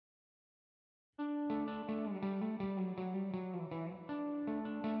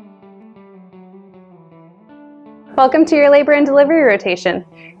Welcome to your labor and delivery rotation.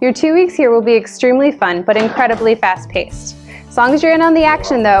 Your 2 weeks here will be extremely fun, but incredibly fast-paced. As long as you're in on the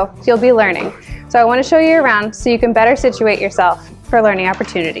action though, you'll be learning. So I want to show you around so you can better situate yourself for learning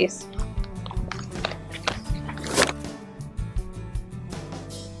opportunities.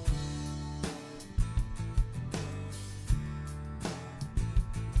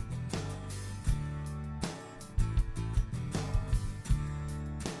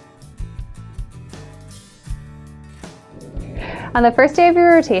 On the first day of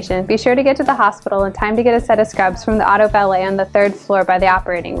your rotation, be sure to get to the hospital in time to get a set of scrubs from the auto valet on the 3rd floor by the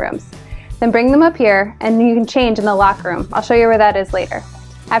operating rooms. Then bring them up here and you can change in the locker room. I'll show you where that is later.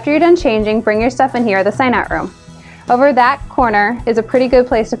 After you're done changing, bring your stuff in here, the sign-out room. Over that corner is a pretty good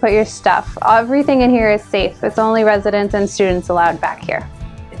place to put your stuff. Everything in here is safe. It's only residents and students allowed back here.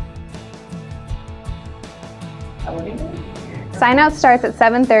 Sign-out starts at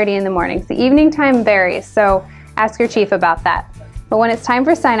 7:30 in the morning. The evening time varies, so ask your chief about that. But when it's time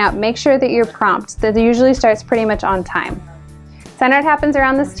for sign-out, make sure that you're prompt. That usually starts pretty much on time. Sign-out happens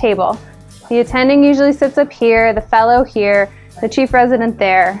around this table. The attending usually sits up here, the fellow here, the chief resident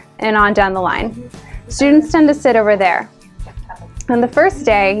there, and on down the line. Students tend to sit over there. On the first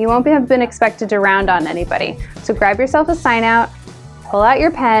day, you won't have been expected to round on anybody. So grab yourself a sign-out, pull out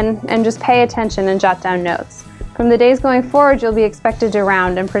your pen, and just pay attention and jot down notes. From the days going forward, you'll be expected to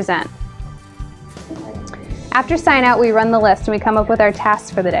round and present. After sign-out, we run the list and we come up with our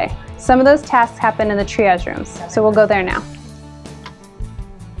tasks for the day. Some of those tasks happen in the triage rooms, so we'll go there now.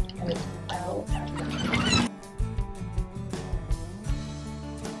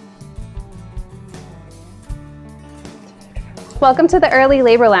 Welcome to the Early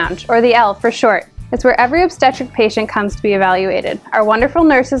Labor Lounge, or the L for short. It's where every obstetric patient comes to be evaluated. Our wonderful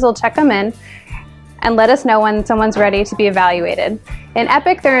nurses will check them in and let us know when someone's ready to be evaluated. In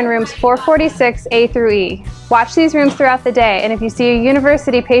Epic, they're in rooms 446 A through E. Watch these rooms throughout the day, and if you see a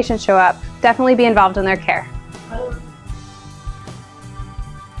university patient show up, definitely be involved in their care.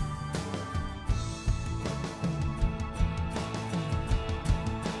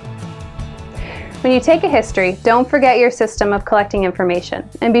 When you take a history, don't forget your system of collecting information,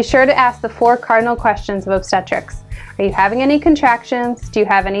 and be sure to ask the 4 cardinal questions of obstetrics. Are you having any contractions? Do you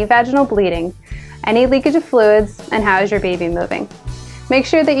have any vaginal bleeding? Any leakage of fluids? And how is your baby moving? Make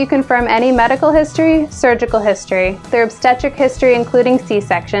sure that you confirm any medical history, surgical history, their obstetric history including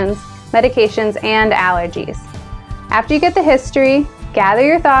C-sections, medications, and allergies. After you get the history, gather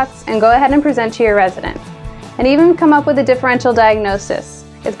your thoughts and go ahead and present to your resident. And even come up with a differential diagnosis.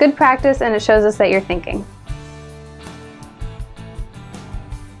 It's good practice and it shows us that you're thinking.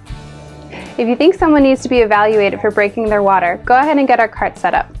 If you think someone needs to be evaluated for breaking their water, go ahead and get our cart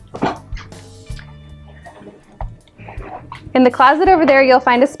set up. In the closet over there, you'll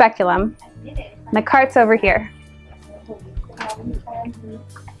find a speculum. And the cart's over here.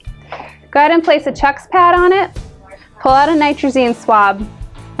 Go ahead and place a Chuck's pad on it, pull out a nitrazine swab,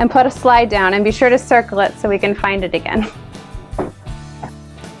 and put a slide down, and be sure to circle it so we can find it again.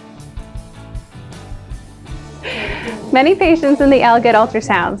 Many patients in the L get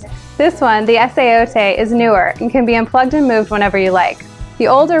ultrasounds. This one, the SAOTE, is newer and can be unplugged and moved whenever you like. The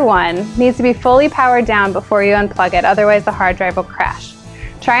older one needs to be fully powered down before you unplug it, otherwise the hard drive will crash.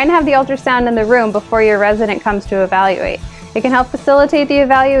 Try and have the ultrasound in the room before your resident comes to evaluate. It can help facilitate the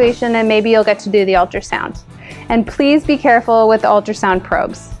evaluation and maybe you'll get to do the ultrasound. And please be careful with the ultrasound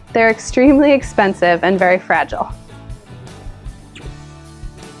probes. They're extremely expensive and very fragile.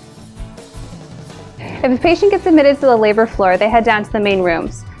 If a patient gets admitted to the labor floor, they head down to the main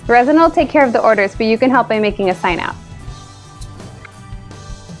rooms. The resident will take care of the orders, but you can help by making a sign-out.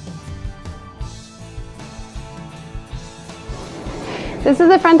 This is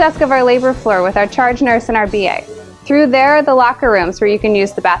the front desk of our labor floor with our charge nurse and our BA. Through there are the locker rooms where you can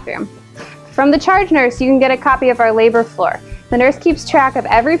use the bathroom. From the charge nurse, you can get a copy of our labor floor. The nurse keeps track of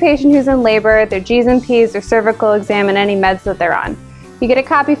every patient who's in labor, their G's and P's, their cervical exam, and any meds that they're on. You get a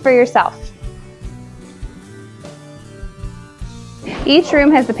copy for yourself. Each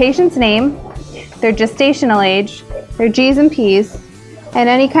room has the patient's name, their gestational age, their G's and P's, and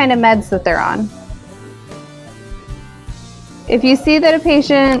any kind of meds that they're on. If you see that a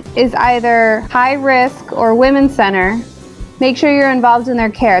patient is either high risk or women's center, make sure you're involved in their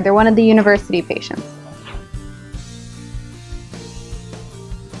care. They're one of the university patients.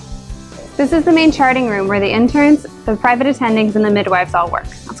 This is the main charting room where the interns, the private attendings, and the midwives all work.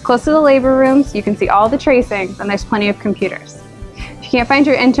 It's close to the labor rooms, you can see all the tracings, and there's plenty of computers. If you can't find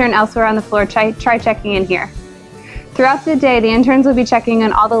your intern elsewhere on the floor, try checking in here. Throughout the day, the interns will be checking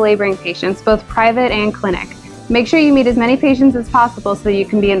on all the laboring patients, both private and clinic. Make sure you meet as many patients as possible so that you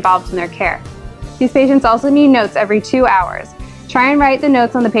can be involved in their care. These patients also need notes every 2 hours. Try and write the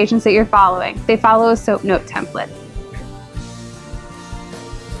notes on the patients that you're following. They follow a SOAP note template.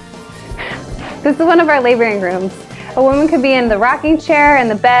 This is one of our laboring rooms. A woman could be in the rocking chair, in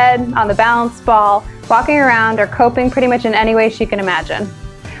the bed, on the balance ball, walking around, or coping pretty much in any way she can imagine.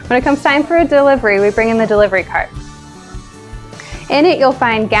 When it comes time for a delivery, we bring in the delivery cart. In it, you'll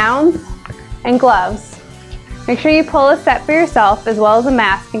find gowns and gloves. Make sure you pull a set for yourself as well as a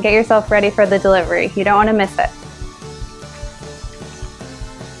mask and get yourself ready for the delivery. You don't want to miss it.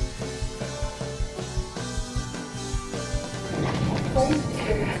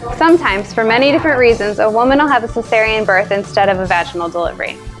 Sometimes, for many different reasons, a woman will have a cesarean birth instead of a vaginal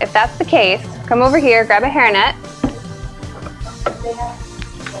delivery. If that's the case, come over here, grab a hairnet,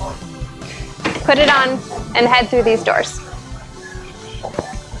 put it on, and head through these doors.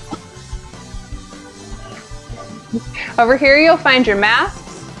 Over here you'll find your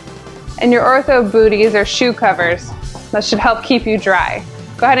masks and your ortho booties or shoe covers. That should help keep you dry.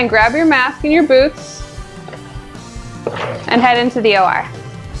 Go ahead and grab your mask and your boots and head into the OR.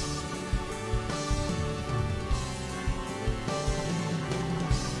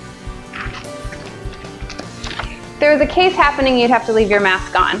 If there was a case happening, you'd have to leave your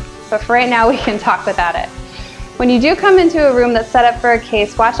mask on, but for right now we can talk without it. When you do come into a room that's set up for a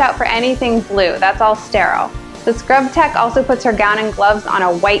case, watch out for anything blue. That's all sterile. The scrub tech also puts her gown and gloves on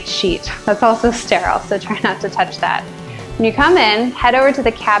a white sheet. That's also sterile, so try not to touch that. When you come in, head over to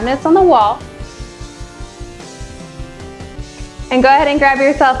the cabinets on the wall and go ahead and grab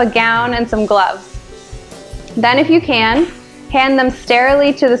yourself a gown and some gloves. Then if you can, hand them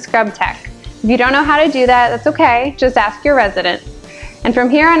sterilely to the scrub tech. If you don't know how to do that, that's okay, just ask your resident. And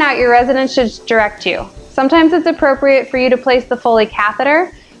from here on out, your resident should direct you. Sometimes it's appropriate for you to place the Foley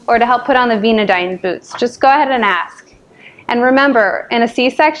catheter or to help put on the Venodyne boots. Just go ahead and ask. And remember, in a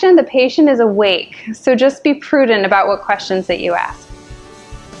C-section, the patient is awake, so just be prudent about what questions that you ask.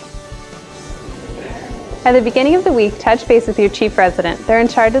 At the beginning of the week, touch base with your chief resident. They're in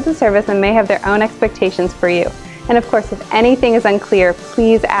charge of the service and may have their own expectations for you. And of course, if anything is unclear,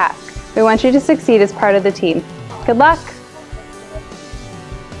 please ask. We want you to succeed as part of the team. Good luck!